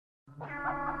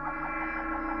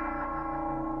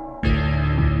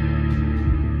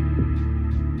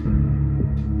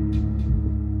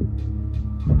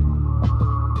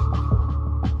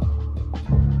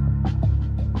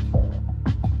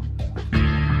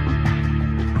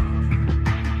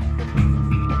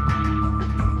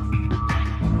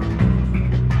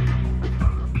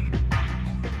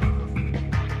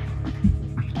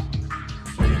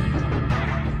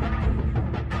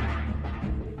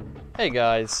Hey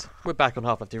guys, we're back on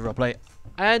Half-Life 2 Roleplay,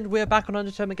 and we're back on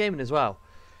Undetermined Gaming as well.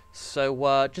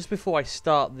 So just before I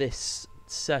start this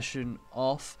session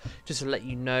off, just to let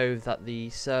you know that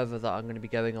the server that I'm going to be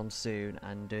going on soon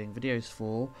and doing videos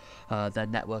for, their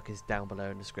network is down below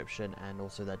in the description, and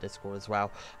also their Discord as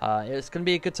well. It's going to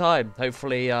be a good time.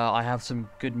 Hopefully I have some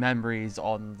good memories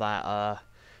on that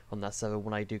server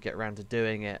when I do get around to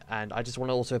doing it. And I just want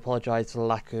to also apologise for the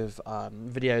lack of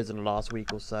videos in the last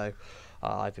week or so.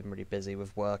 I've been really busy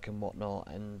with work and whatnot,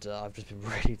 and I've just been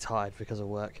really tired because of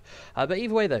work. But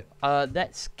either way though,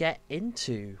 let's get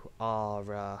into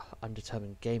our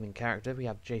Undetermined Gaming character. We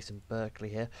have Jason Berkeley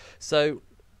here. So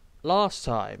last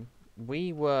time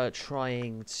we were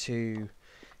trying to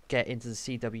get into the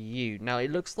CWU. Now it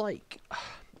looks like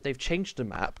they've changed the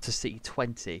map to City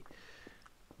 20,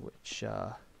 which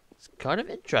is kind of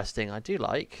interesting. I do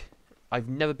like. I've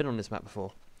never been on this map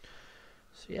before.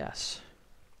 So yes.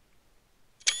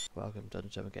 Welcome to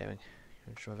Undetermined Gaming.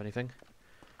 You sure of anything?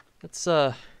 Let's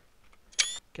get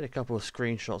a couple of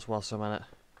screenshots whilst I'm at it.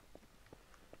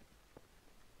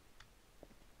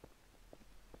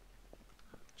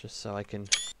 Just so I can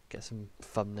get some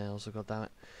thumbnails, oh goddammit.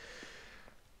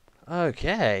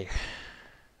 Okay.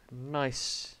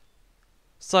 Nice.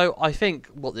 So I think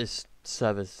what this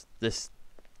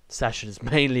session is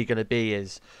mainly going to be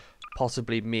is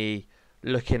possibly me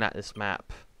looking at this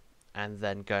map and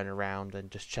then going around and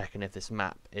just checking if this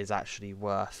map is actually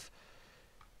worth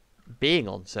being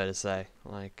on, so to say.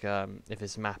 Like, if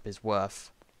this map is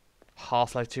worth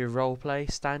Half-Life 2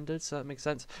 roleplay standards, so that makes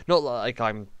sense. Not like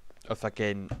I'm a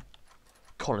fucking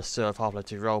connoisseur of Half-Life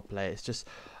 2 roleplay, it's just,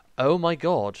 oh my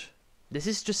god, this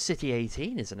is just City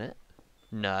 18, isn't it?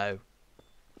 No.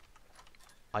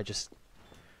 I'm just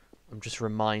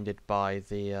reminded by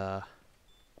the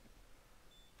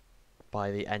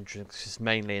entrance, because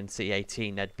mainly in City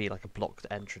 18 there'd be like a blocked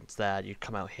entrance there. You'd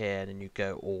come out here and then you'd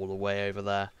go all the way over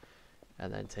there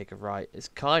and then take a right. It's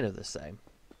kind of the same.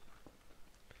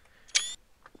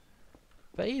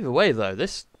 But either way though,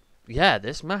 this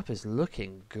map is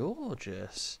looking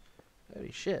gorgeous.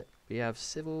 Holy shit. We have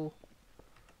civil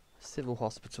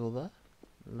hospital there.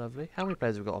 Lovely. How many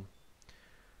players have we got on?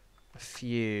 A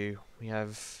few. We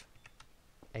have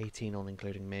 18 on,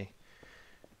 including me.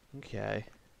 Okay.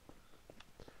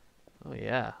 Oh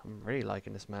yeah, I'm really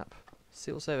liking this map. Let's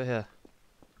see what's over here.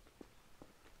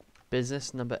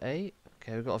 Business number 8.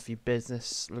 Okay, we've got a few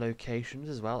business locations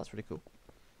as well. That's really cool.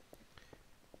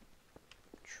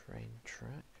 Train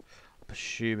track. I'm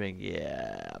assuming you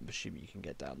can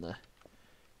get down there.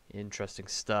 Interesting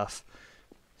stuff.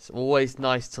 It's always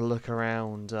nice to look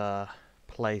around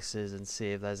places and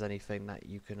see if there's anything that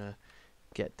you can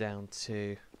get down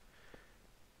to.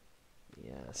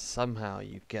 Yeah, somehow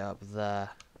you get up there.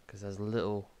 Because there's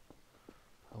little,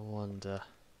 I wonder.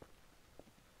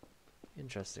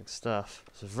 Interesting stuff.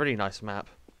 It's a really nice map.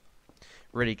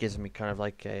 Really gives me kind of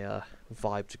like a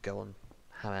vibe to go on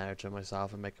hammer to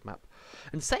myself and make a map.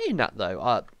 And saying that though,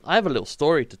 I have a little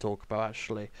story to talk about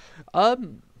actually. I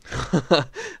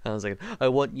was like, I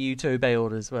want you to obey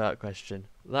orders without question.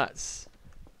 That's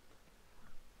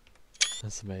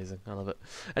amazing. I love it.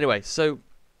 Anyway, so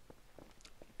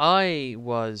I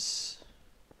was.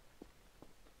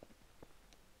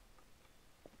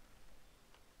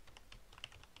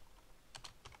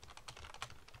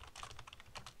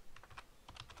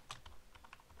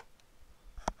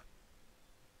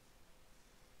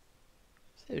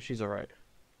 See if she's alright.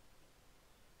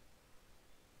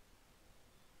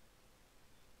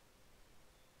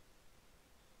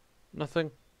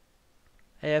 Nothing?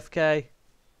 AFK?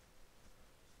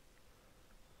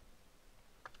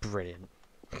 Brilliant.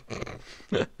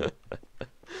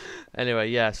 Anyway,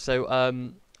 yeah, so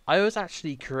I was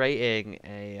actually creating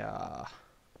a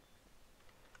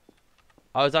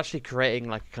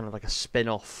like kind of like a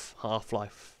spin-off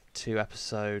Half-Life 2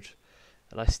 episode,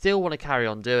 and I still want to carry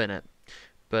on doing it.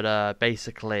 But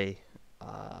basically,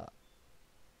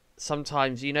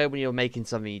 sometimes, you know, when you're making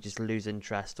something, you just lose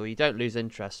interest, or you don't lose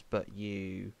interest, but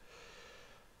you,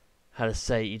 how to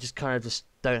say, you just kind of just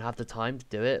don't have the time to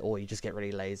do it, or you just get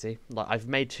really lazy. Like, I've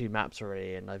made 2 maps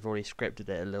already, and I've already scripted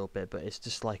it a little bit, but it's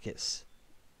just like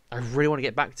I really want to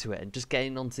get back to it, and just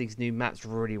getting onto these new maps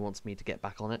really wants me to get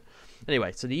back on it.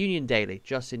 Anyway, so the Union Daily,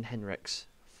 Justin Henricks.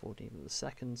 14th of the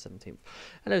 2nd, 17th.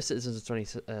 Hello,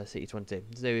 citizens of City 20.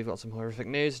 Today we've got some horrific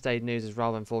news. Today's news is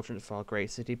rather unfortunate for our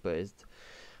great city, but it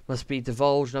must be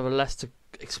divulged nonetheless to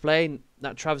explain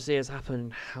that travesty has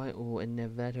happened, how it will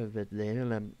inevitably,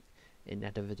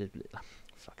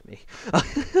 fuck me,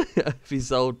 be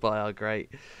solved by our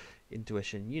great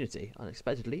intuition unity.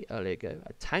 Unexpectedly, earlier ago,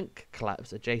 a tank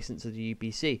collapsed adjacent to the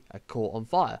UBC, caught on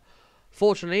fire.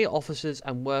 Fortunately, officers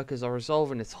and workers are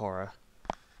resolving this horror.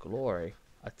 Glory.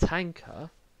 A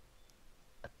tanker?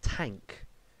 A tank?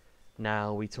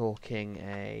 Now, we talking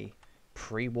a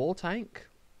pre-war tank?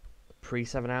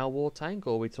 Pre-7-hour war tank?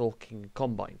 Or are we talking a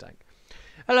combine tank?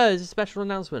 Hello, this is a special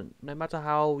announcement. No matter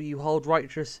how you hold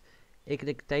righteous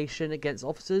indignation against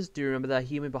officers, do remember they're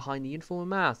human behind the uniform and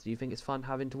mask. Do you think it's fun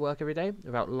having to work every day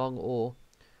without long or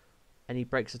any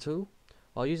breaks at all?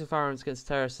 While using firearms against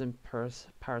terrorists and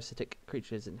parasitic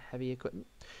creatures and heavy equipment,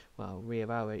 well,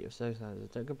 reevaluate your circumstances.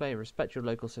 Don't complain. Respect your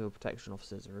local civil protection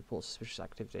officers and report suspicious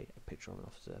activity. A picture of an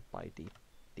officer by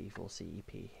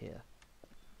D4CEP here.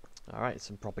 Alright,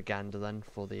 some propaganda then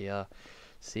for the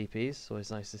CPs. Always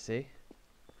nice to see.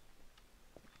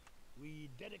 We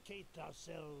dedicate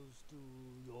ourselves to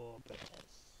your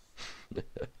behest.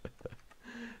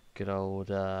 Good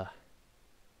old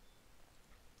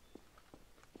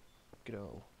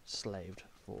slaved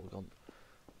foregone.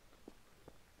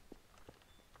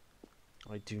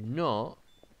 I do not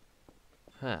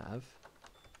have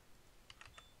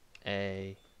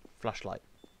a flashlight.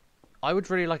 I would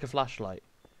really like a flashlight.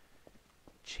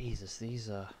 Jesus, these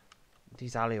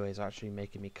alleyways are actually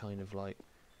making me kind of like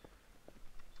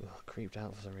creeped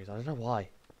out for some reason. I don't know why.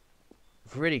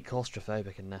 Really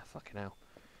claustrophobic in there. Fucking hell.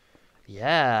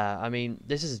 Yeah, I mean,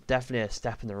 this is definitely a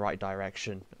step in the right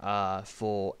direction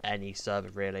for any server,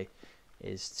 really,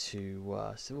 is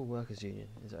to Civil Workers Union.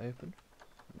 Is it open?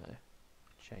 No.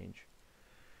 Change.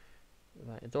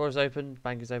 Right, the door is open,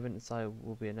 bank is open, inside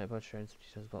will be a notebook showing some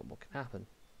details about what can happen.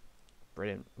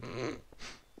 Brilliant.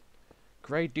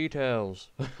 Great details.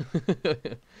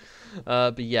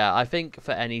 But yeah, I think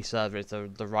for any server it's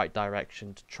the right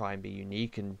direction to try and be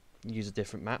unique and use a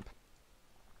different map.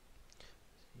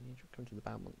 You need to come to the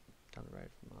Belmont down the road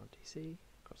from RTC,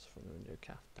 across from the window,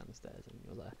 calf down the stairs, and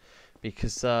you're there.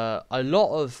 Because a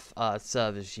lot of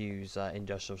servers use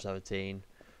Industrial 17,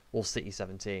 or City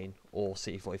 17, or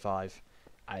City 45.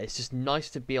 It's just nice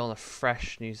to be on a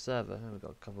fresh new server. Oh, we've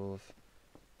got a couple of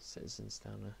citizens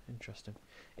down there. Interesting.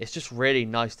 It's just really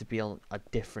nice to be on a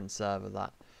different server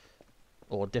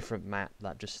or a different map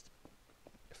that just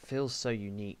feels so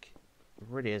unique. It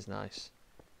really is nice.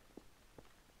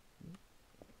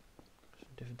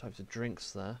 Different types of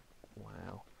drinks there.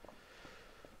 Wow.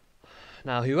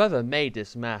 Now, whoever made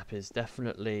this map is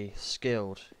definitely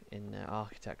skilled in their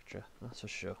architecture. That's for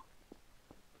sure.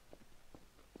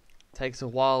 Takes a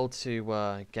while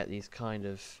to get these kind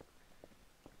of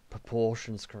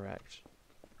proportions correct.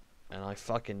 And I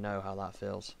fucking know how that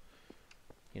feels.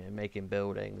 You know, making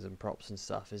buildings and props and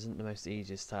stuff isn't the most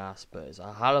easiest task, but it's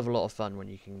a hell of a lot of fun when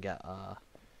you can get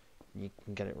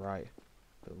it right.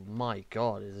 But my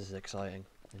god, is this exciting.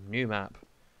 A new map.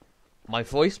 My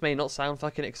voice may not sound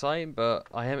fucking exciting, but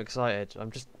I am excited.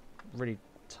 I'm just really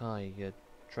tired.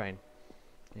 Train.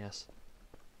 Yes.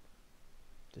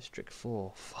 District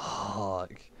 4.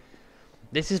 Fuck.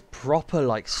 This is proper,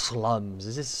 like, slums.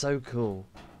 This is so cool.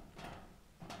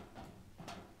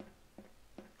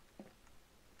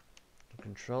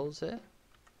 Controls here.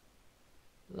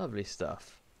 Lovely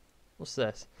stuff. What's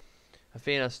this?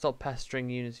 Athena, stop pestering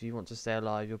units if you want to stay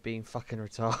alive. You're being fucking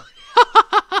retarded.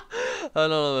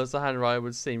 Anonymous, the handwriting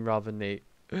would seem rather neat.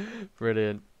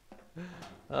 Brilliant.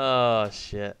 Oh,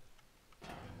 shit.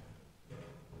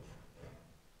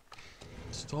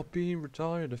 Stop being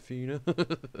retired, Athena.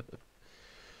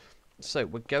 So,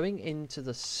 we're going into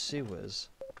the sewers.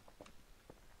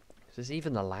 Is this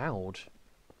even allowed?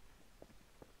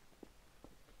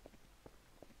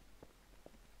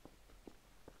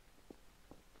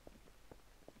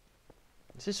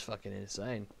 This is fucking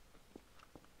insane.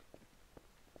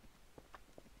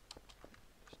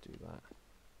 Let's do that.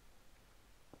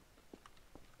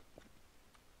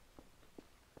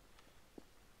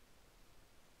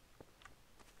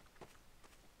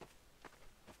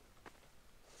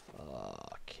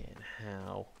 Fucking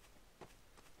hell.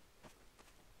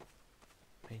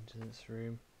 Maintenance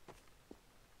room.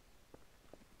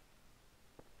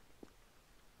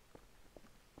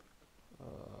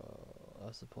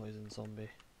 That's the poison zombie.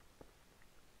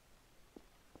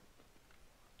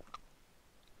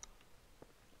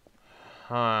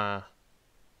 Huh.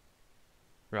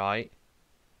 Right.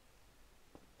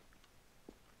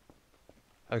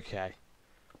 Okay.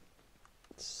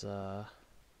 It's not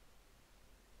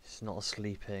a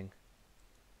sleeping.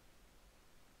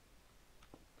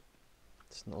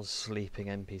 It's not a sleeping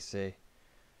NPC.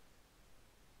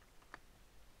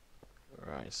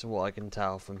 Right, so what I can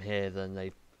tell from here, then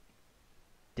they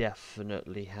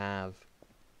definitely have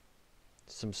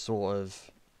some sort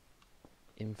of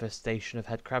infestation of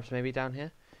head crabs maybe down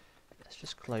here. Let's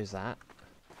just close that.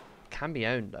 Can be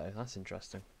owned though, that's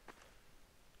interesting.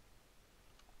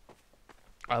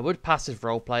 I would passive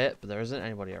roleplay it, but there isn't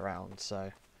anybody around,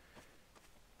 so...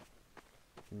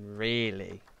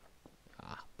 Really?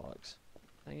 Ah, bollocks.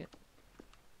 Dang it.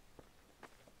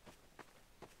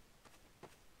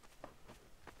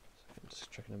 I'm just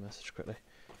checking a message quickly.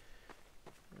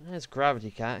 There's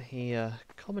Gravity Cat. He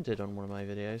commented on one of my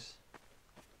videos.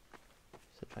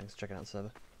 So thanks for checking out the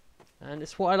server. And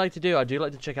it's what I like to do. I do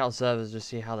like to check out servers to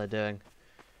see how they're doing.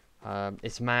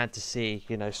 It's mad to see,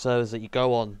 you know, servers that you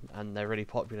go on and they're really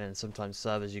popular, and sometimes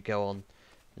servers you go on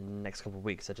in the next couple of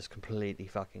weeks are just completely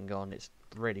fucking gone. It's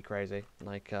really crazy.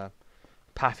 Like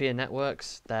Pathia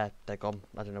Networks, they're gone.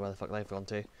 I don't know where the fuck they've gone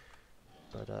to.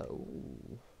 But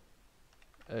ooh.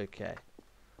 Okay.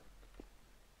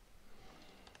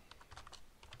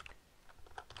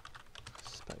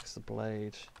 Specs the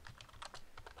blade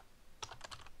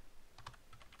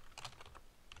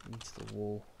into the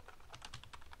wall.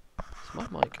 Is my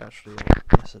mic actually on?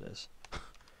 Yes, it is.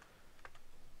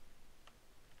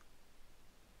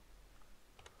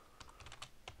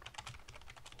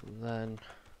 And then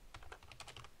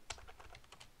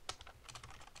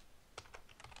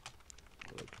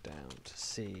look down to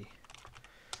see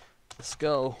the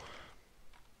skull.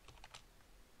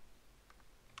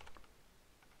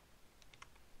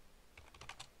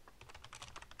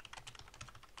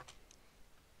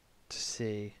 To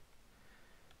see.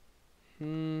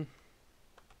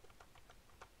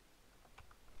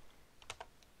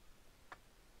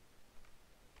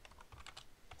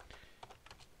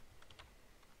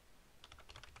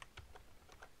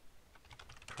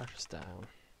 Crashes down.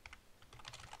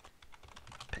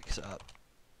 Picks it up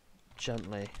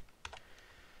gently.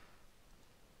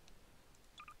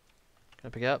 Can I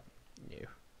pick it up? No.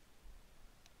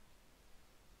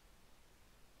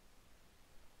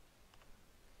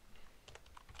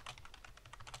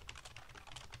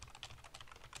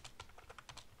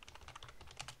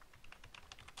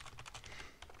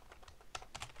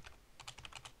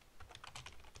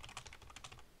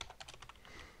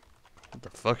 What the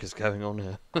fuck is going on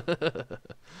here?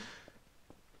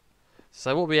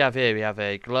 So what we have here, we have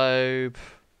a globe,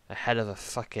 a head of a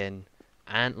fucking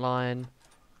antlion.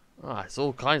 Oh, it's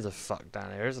all kinds of fuck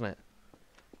down here, isn't it?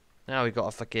 Now we've got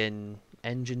a fucking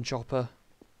engine chopper.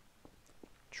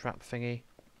 Trap thingy.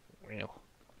 Ew.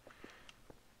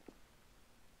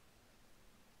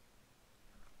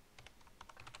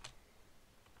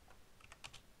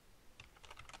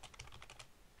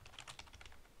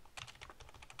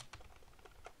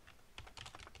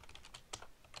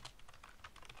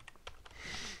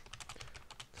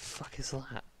 The fuck is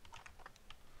that?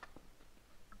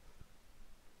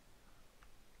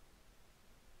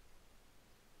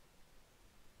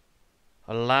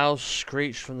 Allow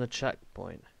screech from the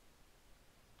checkpoint.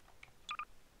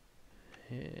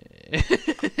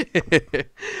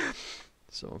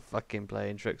 Someone fucking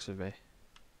playing tricks with me.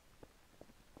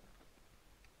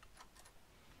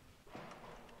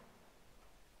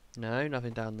 No,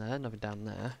 nothing down there, nothing down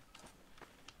there.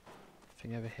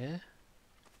 Nothing over here?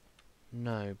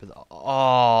 No, but...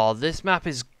 Oh, this map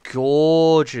is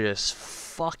gorgeous.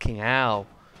 Fucking hell.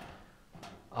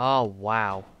 Oh,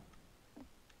 wow.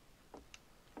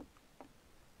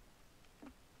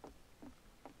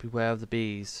 Beware of the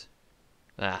bees.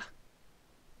 Ah.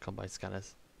 Combine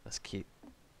scanners. That's cute.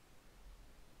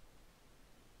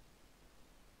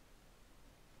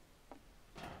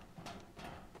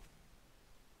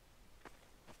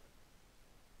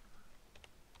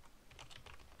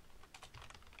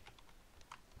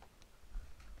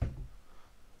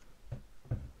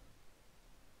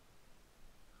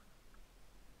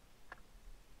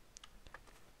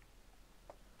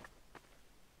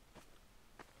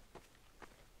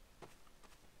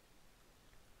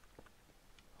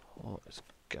 What is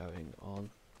going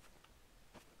on?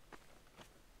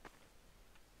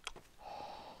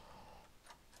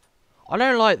 I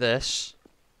don't like this.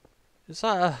 Is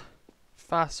that a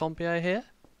fast zombie I hear?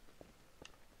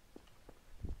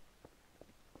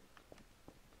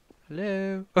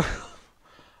 Hello?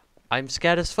 I'm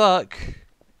scared as fuck.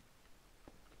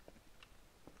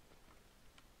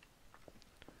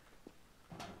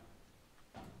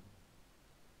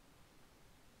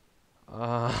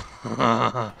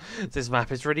 This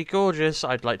map is really gorgeous.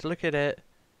 I'd like to look at it.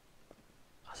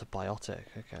 That's a biotic.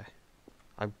 Okay.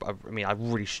 I mean, I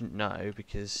really shouldn't know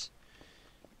because...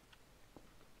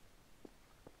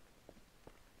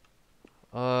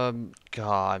 God,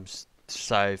 I'm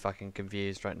so fucking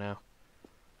confused right now.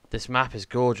 This map is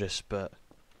gorgeous, but...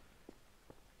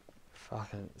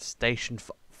 Fucking station...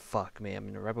 Fuck me, I'm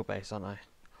in a rebel base, aren't I?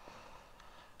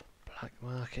 Black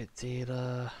market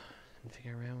dealer...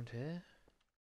 Anything around here?